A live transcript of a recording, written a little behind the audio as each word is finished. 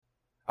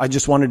I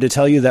just wanted to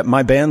tell you that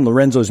my band,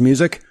 Lorenzo's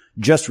Music,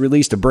 just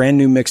released a brand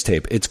new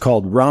mixtape. It's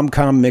called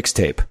Rom-Com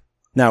Mixtape.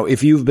 Now,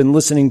 if you've been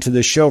listening to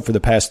this show for the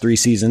past 3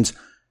 seasons,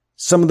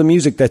 some of the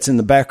music that's in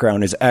the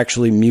background is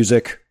actually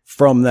music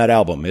from that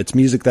album. It's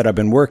music that I've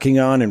been working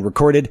on and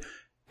recorded.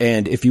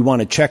 And if you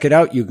want to check it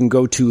out, you can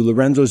go to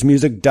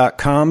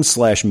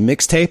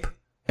lorenzosmusic.com/mixtape,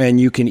 and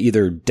you can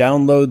either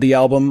download the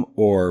album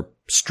or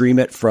stream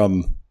it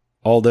from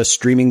all the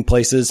streaming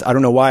places. I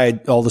don't know why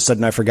all of a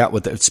sudden I forgot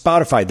what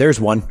Spotify, there's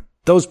one.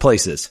 Those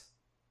places.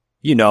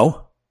 You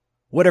know,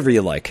 whatever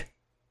you like.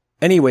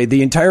 Anyway,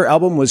 the entire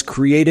album was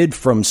created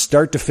from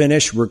start to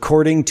finish,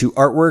 recording to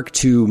artwork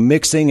to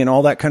mixing and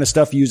all that kind of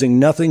stuff using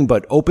nothing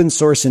but open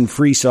source and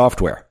free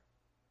software.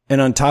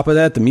 And on top of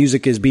that, the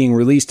music is being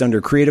released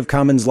under Creative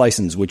Commons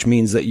license, which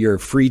means that you're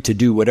free to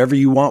do whatever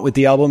you want with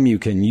the album. You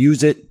can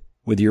use it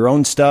with your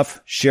own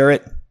stuff, share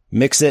it,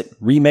 mix it,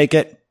 remake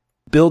it,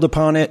 build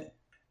upon it.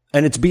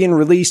 And it's being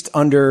released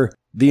under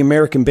the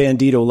American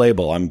Bandito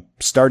label. I'm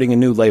starting a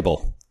new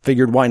label.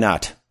 Figured why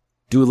not?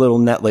 Do a little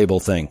net label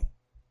thing.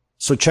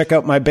 So check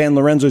out my band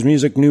Lorenzo's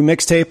Music new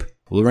mixtape,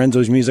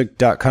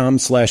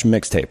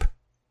 lorenzosmusic.com/mixtape.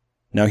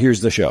 Now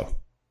here's the show.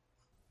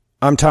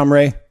 I'm Tom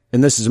Ray,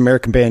 and this is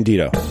American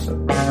Bandito.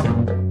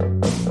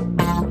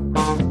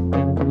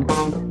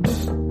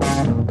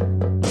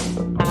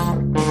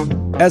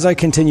 As I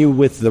continue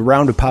with the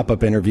round of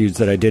pop-up interviews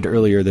that I did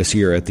earlier this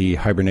year at the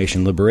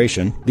Hibernation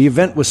Liberation, the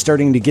event was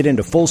starting to get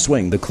into full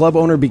swing. The club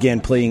owner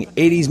began playing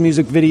 80s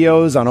music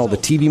videos on all the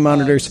TV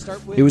monitors.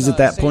 It was at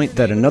that point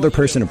that another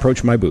person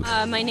approached my booth.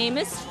 My name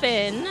is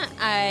Finn.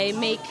 I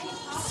make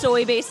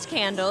soy-based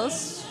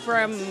candles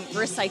from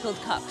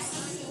recycled cups.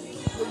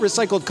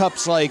 Recycled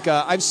cups, like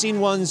I've seen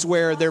ones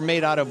where they're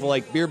made out of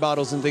like beer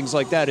bottles and things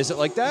like that. Is it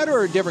like that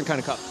or a different kind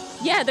of cup?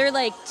 Yeah, they're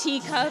like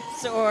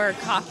teacups or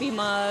coffee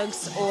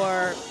mugs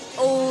or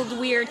old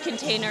weird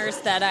containers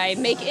that I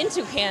make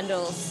into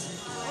candles.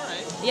 All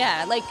right.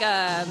 Yeah, like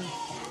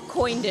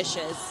coin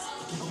dishes.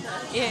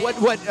 Yeah.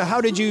 How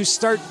did you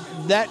start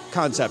that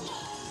concept?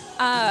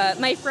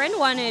 My friend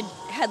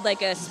had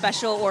like a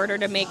special order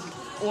to make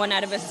one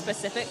out of a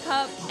specific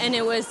cup, and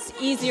it was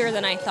easier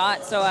than I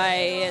thought, so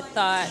I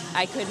thought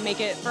I could make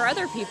it for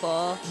other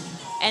people.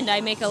 And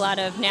I make a lot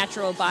of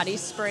natural body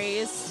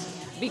sprays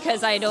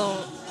because I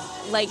don't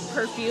like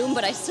perfume,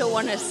 but I still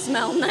want to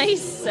smell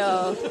nice,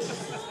 so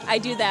I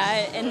do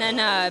that. And then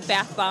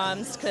bath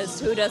bombs, because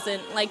who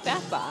doesn't like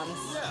bath bombs?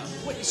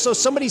 So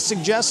somebody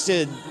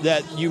suggested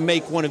that you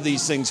make one of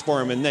these things for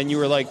them, and then you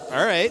were like,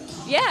 all right.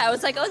 Yeah, I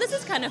was like, oh, this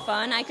is kind of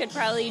fun. I could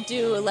probably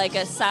do like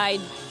a side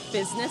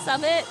business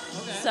of it.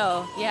 Okay.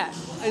 So, yeah.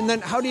 And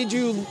then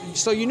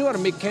so you knew how to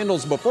make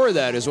candles before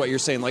that, is what you're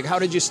saying. Like, how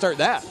did you start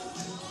that?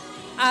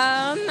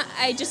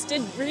 I just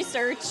did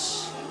research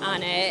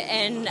on it,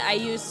 and I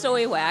use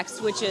soy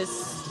wax, which is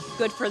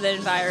good for the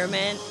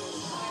environment.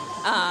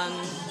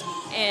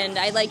 And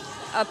I like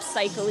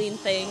upcycling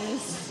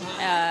things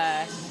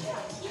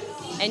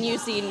and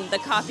using the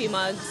coffee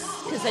mugs,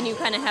 because then you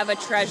kind of have a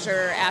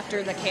treasure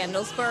after the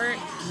candle's burnt.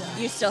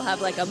 You still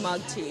have like a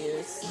mug to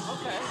use.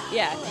 Okay.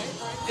 Yeah.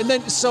 And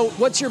then, so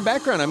what's your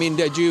background? I mean,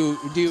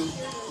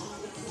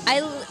 I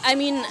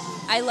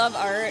love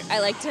art. I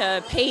like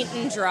to paint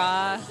and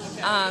draw.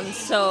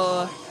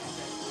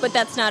 But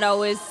that's not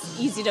always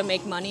easy to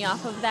make money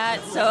off of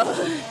that. So,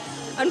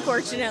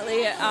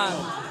 unfortunately,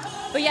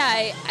 but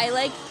yeah, I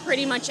like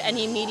pretty much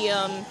any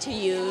medium to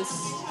use.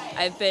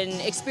 I've been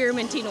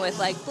experimenting with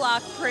like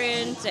block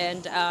print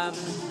and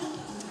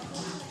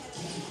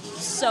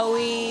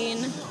sewing.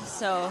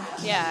 So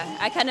yeah,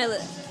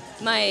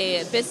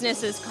 my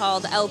business is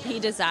called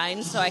LP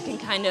Design, so I can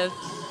kind of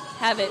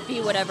have it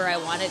be whatever I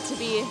want it to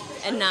be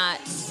and not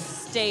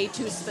stay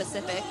too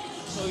specific.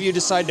 So if you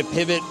decide to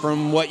pivot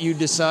from what you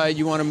decide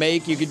you want to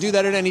make, you could do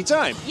that at any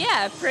time.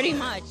 Yeah, pretty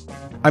much.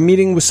 I'm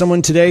meeting with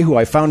someone today who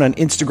I found on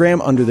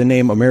Instagram under the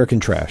name American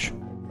Trash.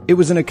 It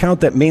was an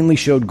account that mainly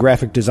showed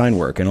graphic design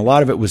work, and a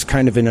lot of it was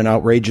kind of in an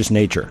outrageous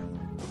nature.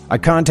 I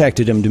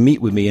contacted him to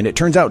meet with me, and it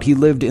turns out he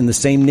lived in the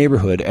same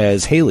neighborhood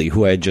as Haley,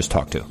 who I had just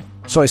talked to.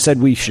 So I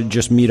said we should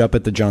just meet up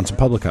at the Johnson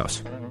Public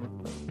House.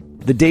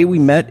 The day we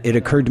met, it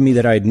occurred to me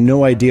that I had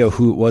no idea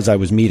who it was I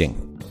was meeting.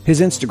 His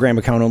Instagram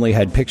account only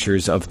had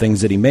pictures of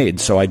things that he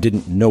made, so I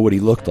didn't know what he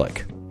looked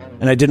like.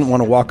 And I didn't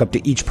want to walk up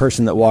to each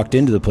person that walked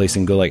into the place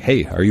and go like,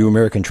 hey, are you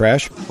American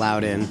Trash?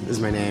 Loudon is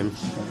my name,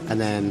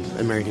 and then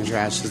American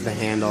Trash is the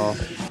handle.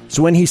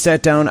 So when he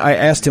sat down, I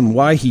asked him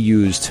why he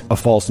used a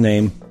false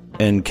name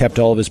and kept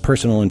all of his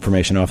personal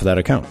information off of that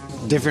account.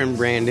 Different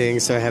branding,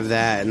 so I have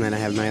that, and then I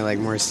have my like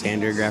more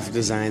standard graphic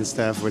design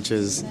stuff, which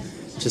is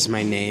just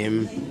my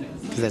name,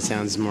 because that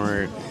sounds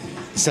more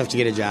stuff to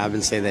get a job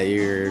and say that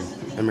you're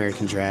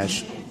American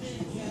Trash.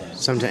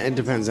 Sometimes it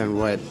depends on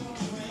what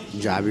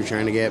job you're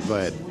trying to get,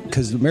 but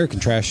because American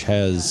Trash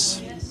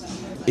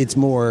it's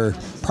more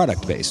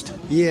product based.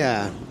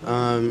 Yeah,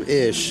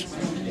 ish.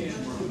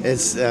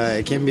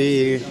 It can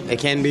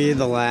be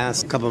the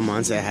last couple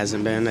months. It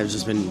hasn't been. I've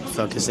just been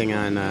focusing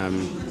on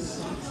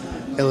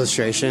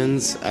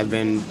illustrations. I've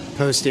been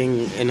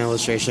posting an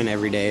illustration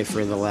every day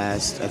for the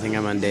last, I think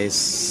I'm on day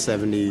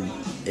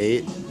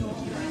 78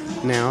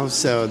 now,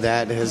 so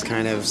that has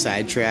kind of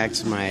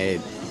sidetracked my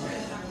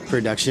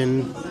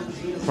production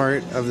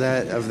part of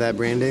that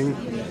branding.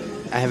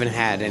 I haven't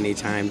had any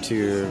time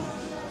to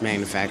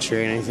manufacture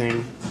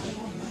anything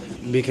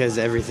because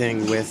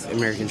everything with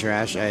American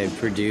Trash, I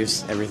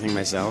produce everything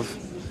myself.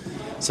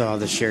 So all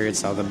the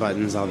shirts, all the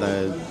buttons, all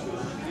the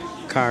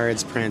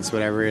cards, prints,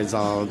 whatever, it's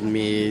all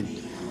me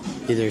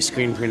either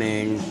screen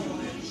printing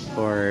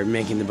or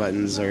making the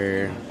buttons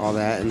or all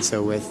that. And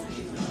so with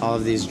all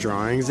of these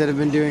drawings that I've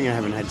been doing, I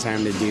haven't had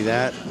time to do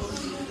that.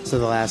 So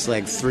the last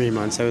 3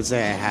 months, I would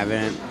say, I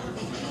haven't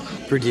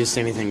produced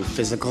anything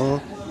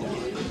physical.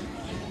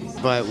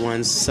 But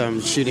once I'm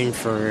shooting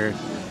for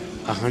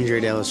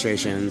 100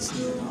 illustrations,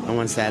 and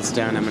once that's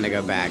done, I'm going to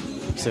go back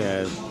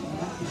to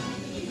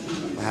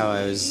how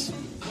I was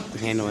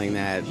handling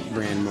that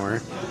brand more.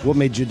 What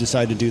made you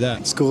decide to do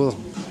that? School.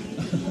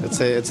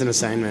 It's an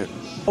assignment.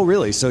 Oh,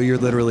 really? So you're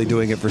literally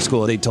doing it for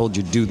school. They told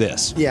you do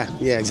this. Yeah,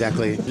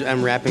 exactly.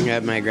 I'm wrapping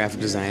up my graphic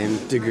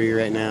design degree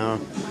right now.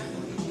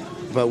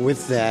 But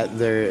with that,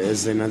 there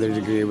is another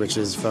degree which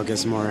is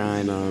focused more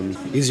on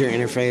user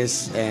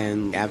interface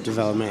and app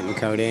development and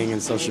coding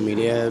and social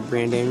media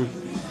branding.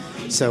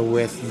 So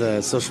with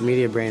the social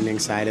media branding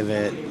side of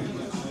it,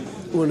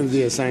 one of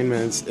the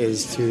assignments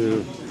is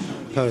to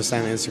post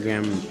on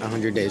Instagram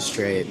 100 days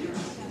straight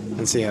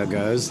and see how it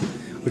goes,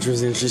 which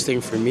was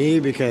interesting for me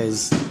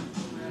because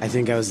I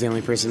think I was the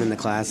only person in the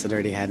class that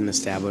already had an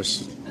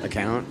established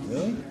account.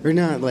 Really? Or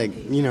not,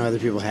 other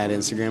people had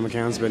Instagram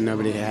accounts, but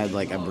nobody had,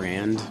 a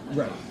brand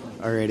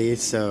already.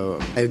 So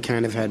I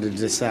kind of had to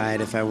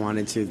decide if I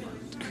wanted to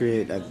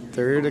create a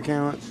third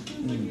account,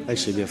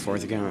 actually be a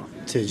fourth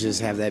account, to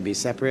just have that be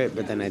separate,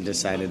 but then I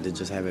decided to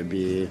just have it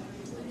be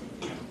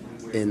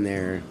in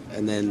there.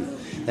 And then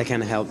that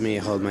kind of helped me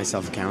hold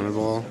myself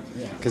accountable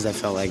because I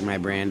felt like my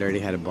brand already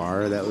had a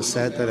bar that was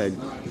set that I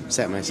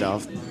set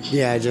myself.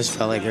 Yeah, I just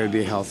felt like it would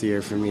be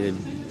healthier for me to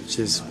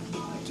just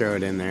throw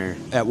it in there.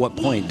 At what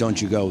point don't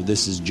you go,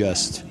 this is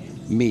just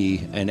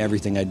me and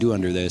everything I do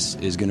under this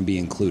is going to be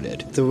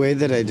included? The way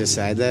that I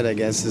decide that, I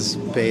guess, is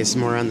based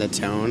more on the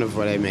tone of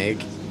what I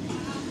make.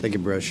 Like a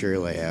brochure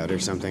layout or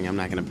something. I'm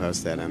not going to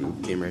post that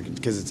on the American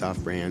because it's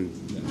off-brand.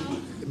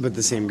 But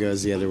the same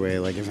goes the other way.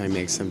 Like if I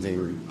make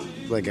something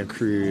like a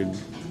crude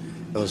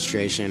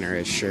illustration or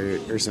a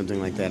shirt or something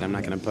like that, I'm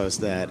not going to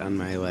post that on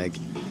my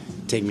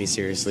take me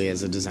seriously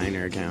as a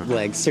designer account.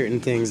 Like certain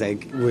things I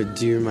would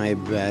do my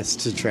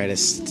best to try to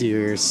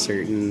steer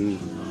certain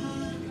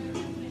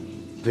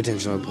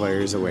potential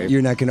employers away.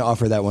 You're not going to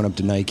offer that one up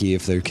to Nike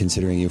if they're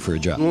considering you for a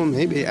job. Well,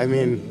 maybe. I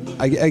mean,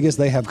 I guess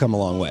they have come a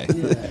long way.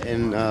 Yeah,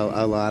 and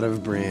a lot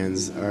of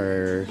brands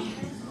are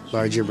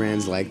larger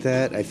brands like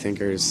that. I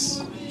think are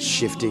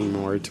shifting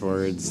more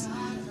towards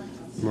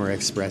more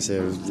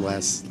expressive,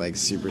 less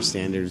super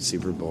standard,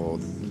 super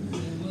bold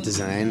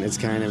design. It's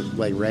kind of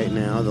right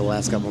now, the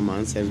last couple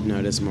months, I've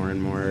noticed more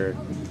and more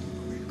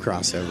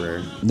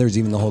crossover. There's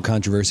even the whole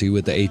controversy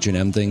with the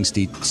H&M thing,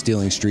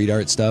 stealing street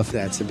art stuff.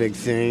 That's a big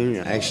thing.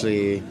 I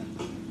actually,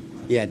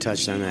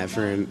 touched on that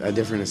for a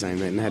different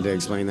assignment and had to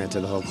explain that to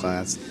the whole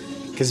class.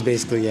 Because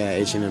basically,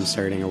 H&M's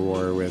starting a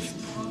war with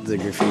the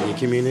graffiti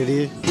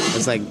community.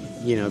 It's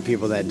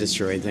people that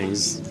destroy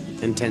things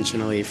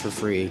intentionally for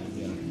free.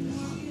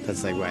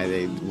 That's why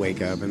they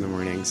wake up in the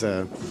morning.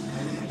 So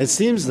it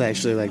seems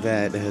actually like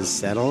that has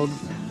settled.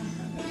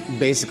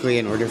 Basically,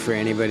 in order for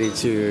anybody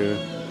to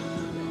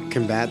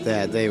combat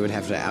that, they would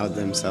have to out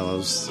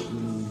themselves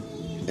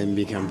and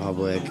become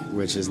public,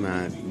 which is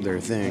not their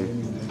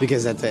thing.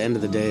 Because at the end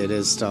of the day, it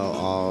is still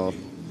all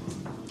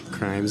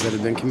crimes that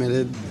have been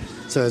committed.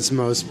 So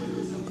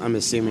I'm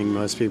assuming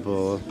most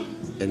people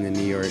in the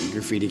New York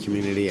graffiti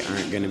community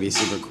aren't going to be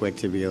super quick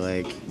to be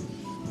like,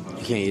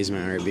 you can't use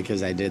my art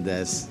because I did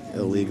this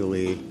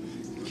illegally.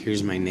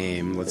 Here's my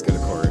name. Let's go to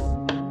court.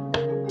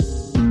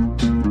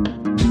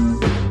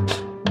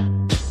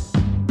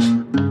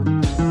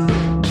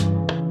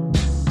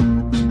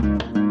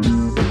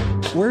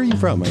 Where are you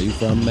from? Are you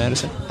from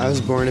Madison? I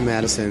was born in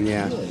Madison,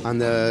 yeah. On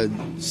the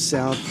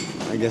south,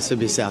 I guess it'd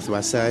be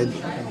southwest side.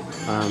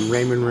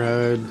 Raymond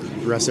Road,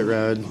 Russet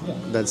Road,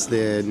 that's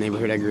the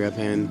neighborhood I grew up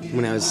in.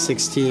 When I was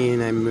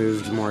 16, I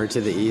moved more to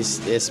the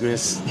east,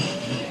 Isthmus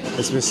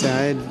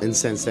side, and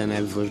since then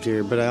I've lived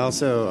here. But I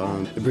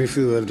also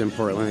briefly lived in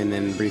Portland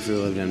and briefly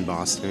lived in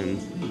Boston.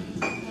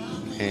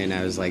 And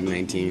I was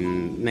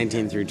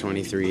 19 through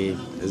 23,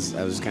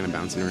 I was kind of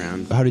bouncing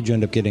around. How did you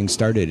end up getting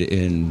started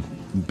in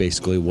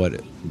basically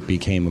what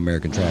became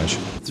American Trash?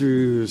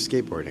 Through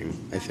skateboarding,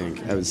 I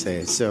think, I would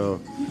say. So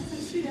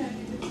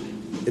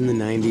in the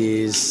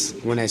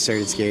 90s, when I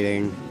started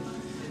skating,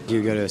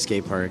 you go to a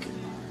skate park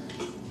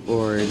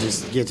or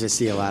just get to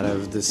see a lot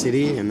of the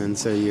city, and then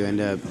so you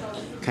end up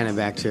kind of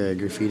back to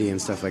graffiti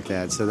and stuff like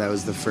that. So that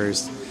was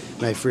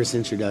my first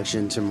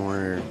introduction to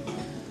more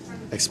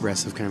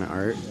expressive kind of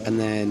art. And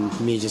then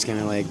me just kind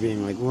of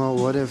being well,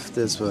 what if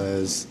this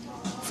was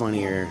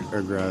funnier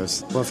or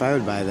gross? Well, if I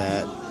would buy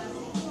that,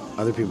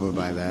 other people would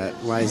buy that.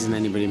 Why isn't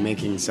anybody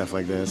making stuff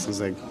like this? I was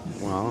like,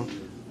 well,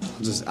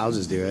 I'll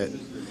just do it.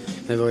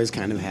 And I've always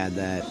kind of had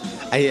that.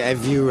 I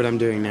view what I'm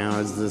doing now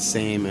as the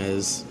same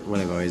as what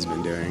I've always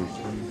been doing,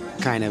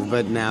 kind of.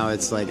 But now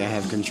it's like I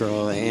have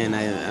control, and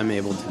I'm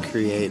able to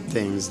create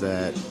things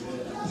that,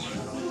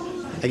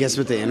 I guess,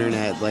 with the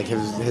internet, like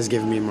has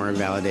given me more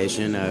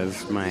validation of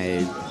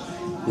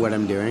what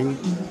I'm doing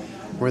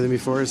more than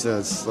before. So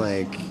it's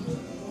like,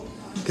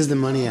 because the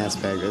money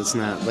aspect, it's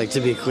not like, to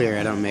be clear,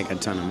 I don't make a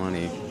ton of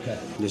money.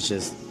 It's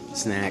just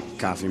snack,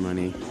 coffee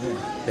money,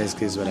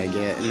 basically is what I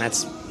get, and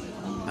that's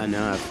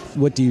enough.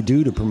 What do you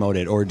do to promote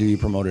it, or do you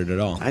promote it at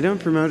all? I don't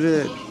promote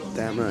it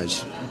that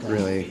much,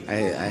 really.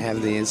 I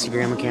have the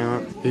Instagram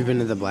account. We've been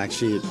to the Black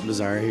Sheep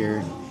Bazaar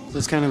here. So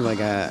it's kind of like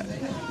a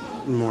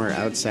more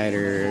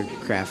outsider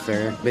craft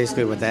fair.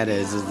 Basically what that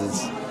is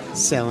it's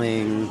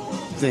selling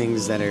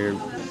things that are,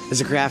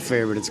 it's a craft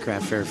fair, but it's a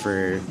craft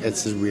fair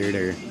it's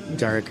weirder,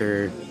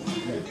 darker.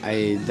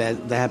 That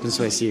happens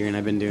twice a year, and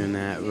I've been doing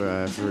that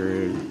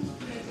for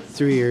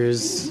 3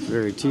 years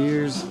or 2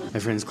 years. My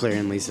friends Claire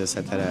and Lisa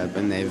set that up,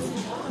 and they've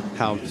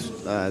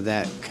helped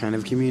that kind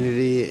of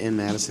community in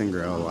Madison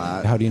grow a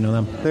lot. How do you know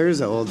them?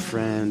 There's an old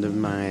friend of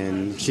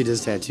mine. She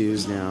does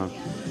tattoos now,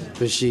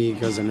 but she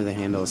goes under the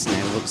handle of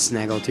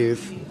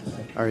Snaggletooth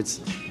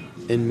Arts.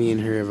 And me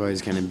and her have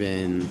always kind of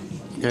been,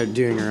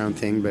 doing our own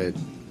thing, but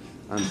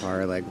on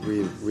par. Like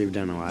we've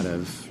done a lot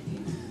of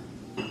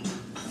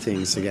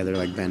things together,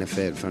 like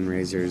benefit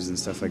fundraisers and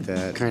stuff like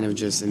that. Kind of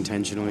just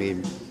intentionally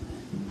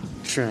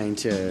trying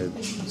to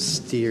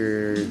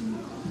steer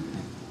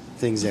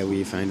things that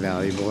we find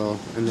valuable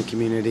in the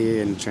community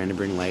and trying to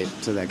bring light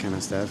to that kind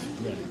of stuff.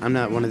 I'm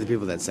not one of the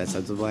people that sets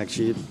up the Black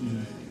Sheep.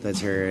 That's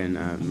her and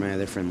my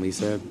other friend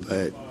Lisa,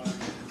 but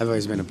I've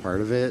always been a part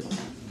of it.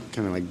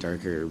 Kind of like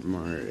darker,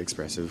 more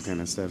expressive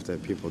kind of stuff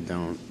that people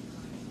don't,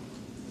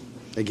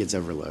 it gets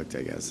overlooked,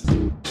 I guess.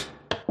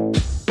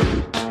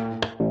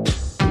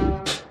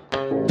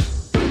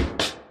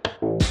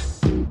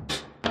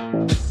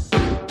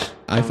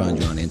 I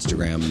found you on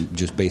Instagram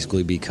just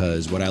basically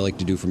because what I like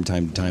to do from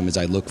time to time is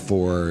I look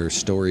for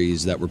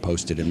stories that were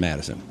posted in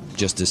Madison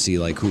just to see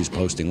like who's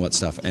posting what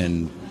stuff,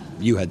 and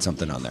you had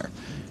something on there.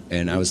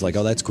 And I was like,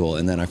 oh, that's cool.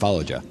 And then I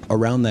followed you.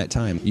 Around that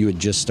time, you had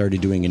just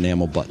started doing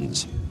enamel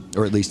buttons.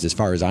 Or at least as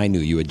far as I knew,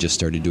 you had just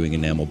started doing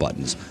enamel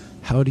buttons.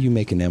 How do you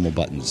make enamel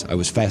buttons? I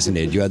was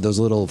fascinated. You had those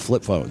little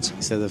flip phones.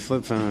 So the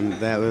flip phone,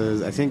 that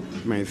was, I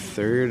think, my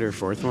third or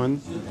fourth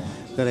one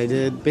that I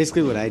did.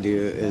 Basically what I do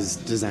is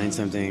design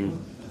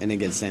something and it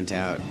gets sent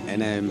out.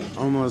 And I'm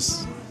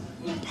almost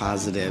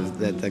positive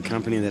that the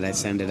company that I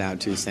send it out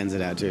to sends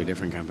it out to a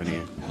different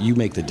company. You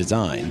make the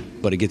design,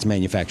 but it gets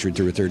manufactured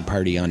through a third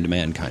party on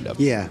demand, kind of.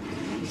 Yeah.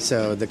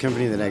 So the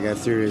company that I go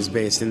through is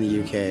based in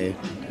the UK.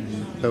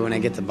 But when I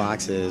get the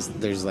boxes,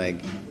 there's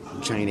like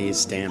Chinese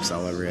stamps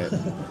all over it.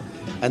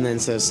 And then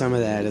so some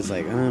of that is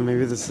like, oh,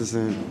 maybe this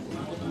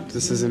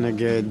isn't a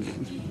good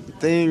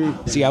thing.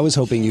 See, I was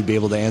hoping you'd be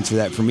able to answer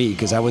that for me,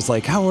 because I was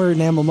like, how are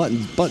enamel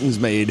buttons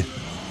made?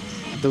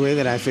 The way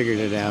that I figured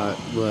it out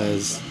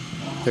was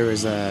there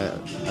was a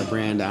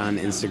brand on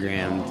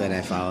Instagram that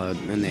I followed,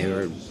 and they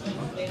were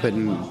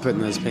putting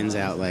those pins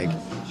out like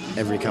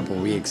every couple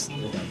weeks.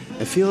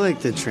 I feel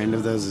like the trend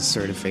of those is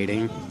sort of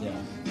fading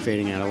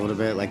out a little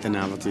bit, like the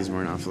novelty's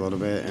worn off a little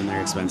bit, and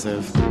they're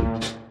expensive.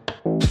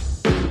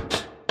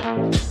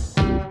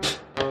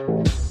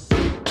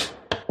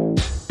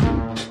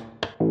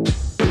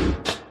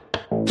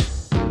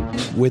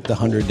 With the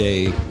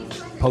 100-day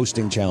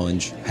posting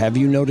challenge, have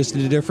you noticed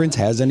a difference?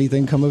 Has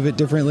anything come of it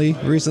differently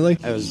recently?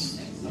 I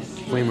was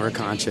way more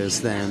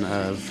conscious then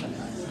of,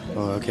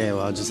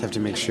 I'll just have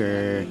to make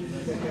sure,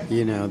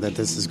 that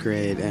this is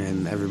great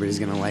and everybody's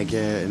going to like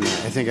it. And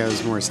I think I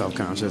was more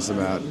self-conscious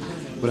about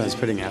what I was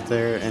putting out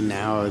there, and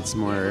now it's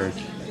more,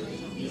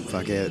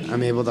 fuck it.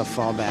 I'm able to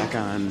fall back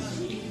on,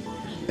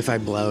 if I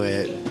blow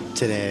it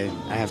today,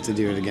 I have to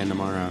do it again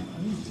tomorrow.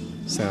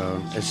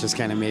 So it's just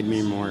kind of made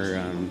me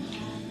more...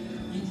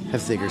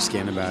 have thicker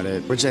skin about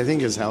it, which I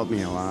think has helped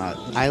me a lot.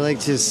 I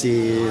like to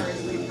see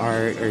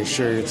art or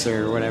shirts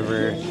or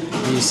whatever,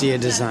 and you see a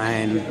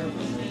design,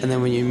 and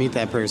then when you meet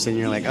that person,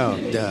 you're like, oh,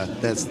 duh,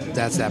 that's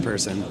that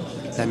person.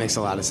 That makes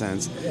a lot of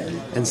sense.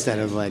 Instead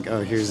of like,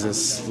 oh, here's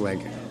this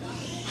like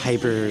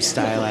hyper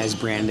stylized,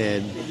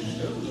 branded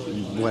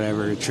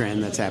whatever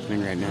trend that's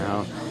happening right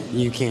now.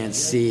 You can't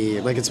see,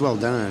 like, it's well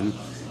done,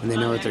 and they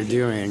know what they're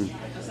doing,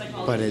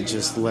 but it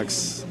just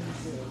looks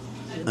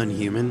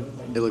unhuman.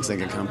 It looks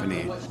like a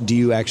company. Do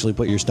you actually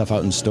put your stuff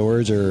out in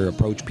stores or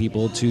approach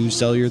people to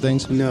sell your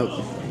things? Nope,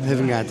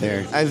 haven't got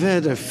there. I've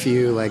had a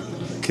few like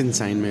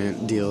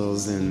consignment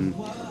deals and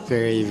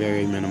very,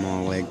 very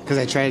minimal, like, because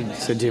I tried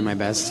to do my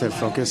best to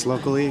focus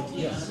locally,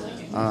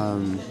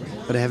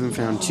 but I haven't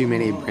found too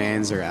many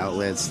brands or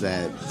outlets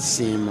that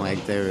seem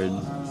like they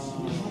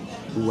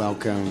would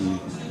welcome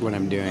what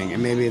I'm doing.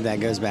 And maybe that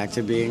goes back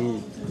to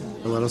being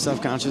a little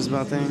self-conscious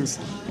about things.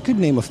 I could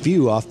name a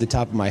few off the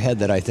top of my head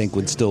that I think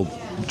would still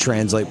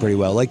translate pretty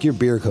well, like your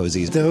beer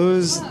cozies.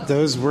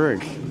 Those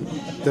work.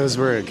 those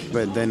work,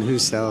 but then who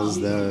sells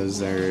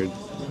those?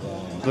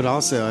 But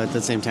also at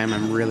the same time,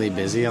 I'm really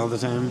busy all the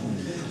time,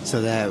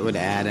 so that would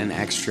add an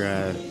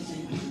extra,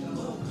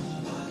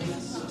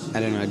 I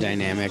don't know,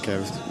 dynamic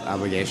of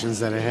obligations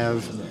that I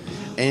have.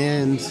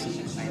 And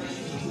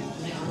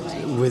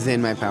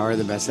within my power,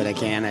 the best that I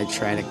can, I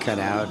try to cut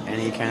out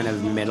any kind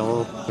of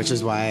middle, which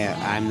is why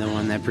I'm the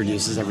one that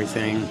produces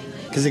everything.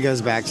 Because it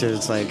goes back to,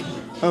 it's like,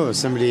 oh,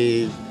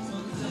 somebody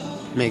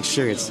makes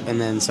shirts.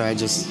 And then so I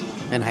just,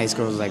 in high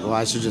school, I was like, well,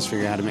 I should just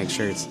figure out how to make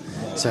shirts,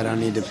 so I don't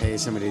need to pay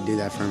somebody to do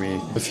that for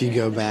me. If you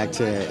go back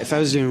to, if I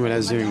was doing what I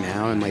was doing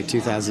now in like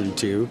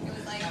 2002,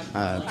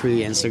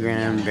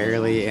 pre-Instagram,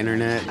 barely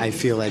internet, I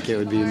feel like it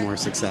would be more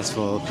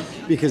successful,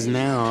 because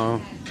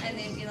now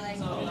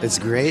it's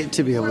great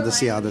to be able to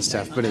see all this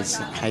stuff, but it's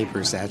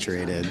hyper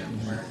saturated.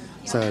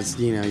 So it's,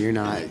 you know,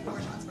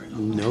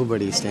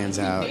 nobody stands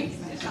out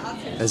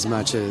as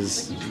much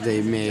as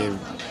they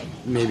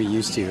maybe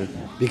used to,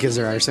 because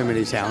there are so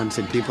many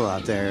talented people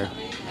out there,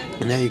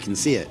 and now you can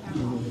see it.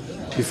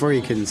 Before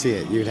you couldn't see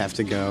it, you'd have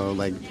to go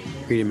like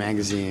read a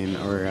magazine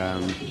or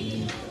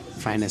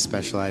find a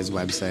specialized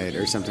website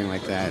or something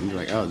like that and be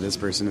like, oh, this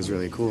person is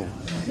really cool.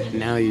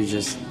 Now you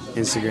just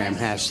Instagram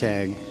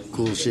hashtag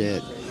cool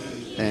shit,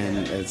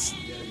 and it's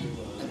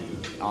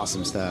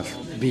awesome stuff.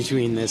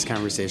 Between this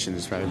conversation,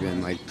 there's probably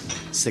been like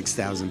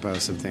 6,000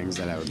 posts of things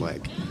that I would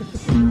like.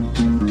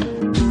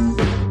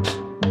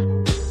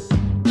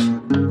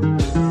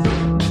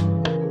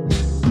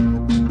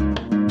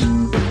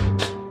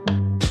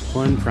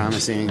 One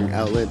promising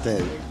outlet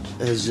that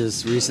has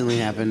just recently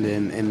happened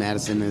in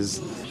Madison is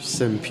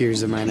some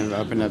peers of mine have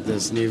opened up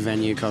this new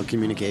venue called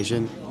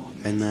Communication,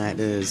 and that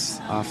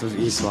is off of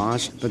East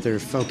Wash, but their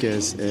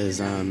focus is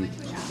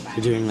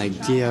they're doing like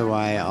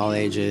DIY, all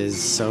ages,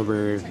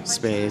 sober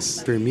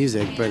space for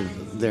music, but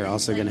they're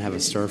also going to have a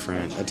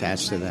storefront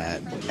attached to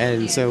that.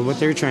 And so what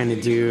they're trying to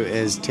do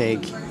is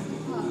take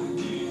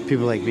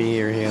people like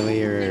me or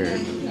Haley or,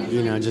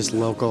 you know, just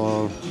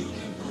local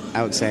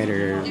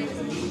outsider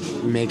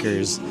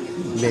makers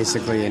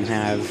basically, and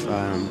have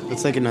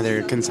it's like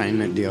another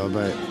consignment deal,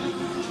 but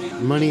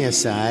money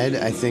aside,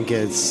 I think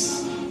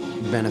it's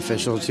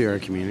beneficial to our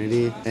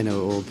community, and it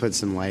will put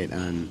some light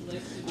on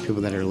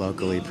people that are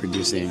locally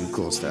producing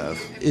cool stuff.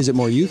 Is it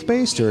more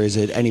youth-based, or is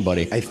it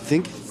anybody? I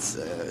think it's,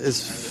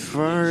 as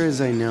far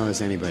as I know,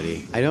 it's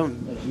anybody. I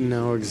don't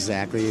know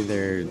exactly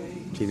their,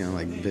 you know,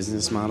 like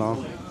business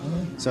model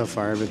so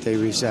far, but they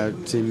reached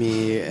out to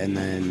me and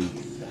then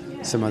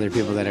some other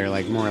people that are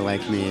like more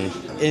like me.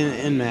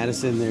 In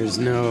Madison, there's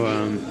no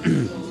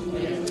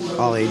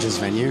all ages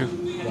venue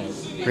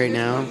right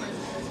now,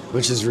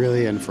 which is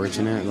really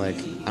unfortunate. Like,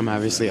 I'm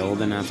obviously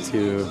old enough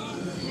to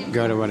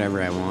go to whatever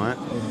I want,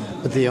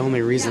 but the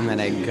only reason that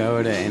I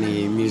go to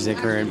any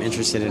music or I'm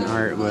interested in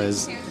art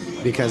was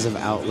because of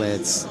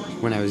outlets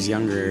when I was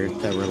younger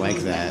that were like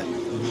that.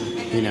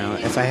 You know,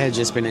 if I had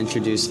just been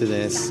introduced to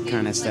this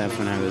kind of stuff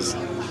when I was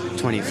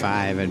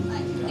 25, I'd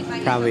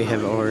probably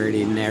have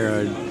already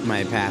narrowed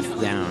my path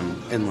down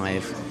in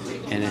life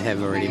and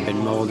have already been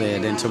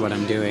molded into what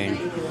I'm doing.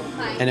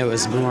 And it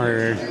was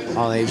more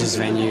all ages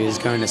venues,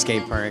 going to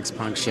skate parks,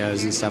 punk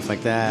shows and stuff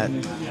like that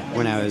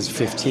when I was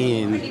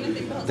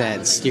 15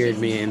 that steered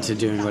me into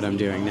doing what I'm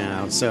doing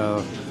now.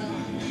 So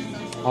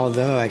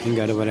although I can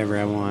go to whatever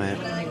I want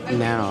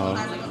now,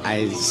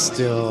 I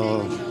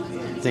still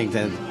think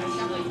that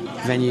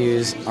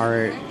venues,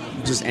 art,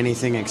 just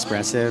anything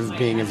expressive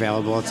being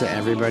available to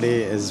everybody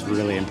is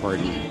really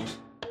important.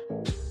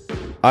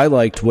 I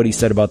liked what he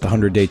said about the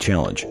 100-day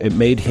challenge. It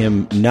made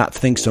him not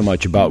think so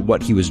much about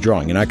what he was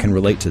drawing, and I can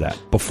relate to that.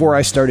 Before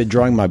I started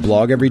drawing my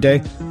blog every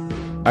day,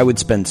 I would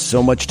spend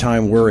so much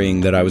time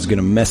worrying that I was going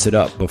to mess it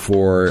up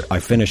before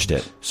I finished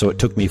it, so it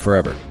took me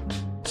forever.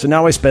 So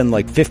now I spend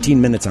like 15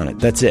 minutes on it.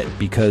 That's it,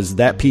 because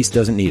that piece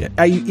doesn't need it.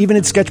 Even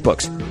in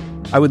sketchbooks,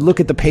 I would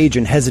look at the page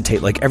and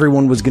hesitate like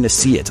everyone was going to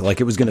see it,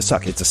 like it was going to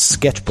suck. It's a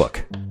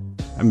sketchbook.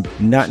 I'm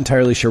not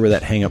entirely sure where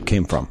that hang-up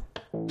came from.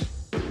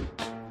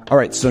 All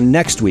right, so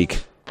next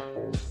week,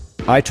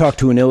 I talked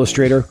to an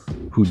illustrator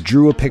who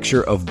drew a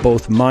picture of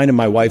both mine and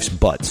my wife's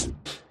butts.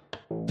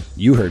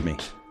 You heard me.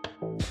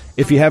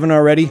 If you haven't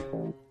already,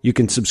 you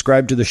can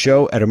subscribe to the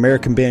show at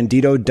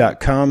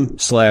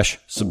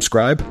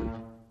AmericanBandito.com/subscribe.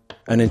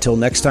 And until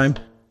next time,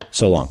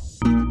 so long.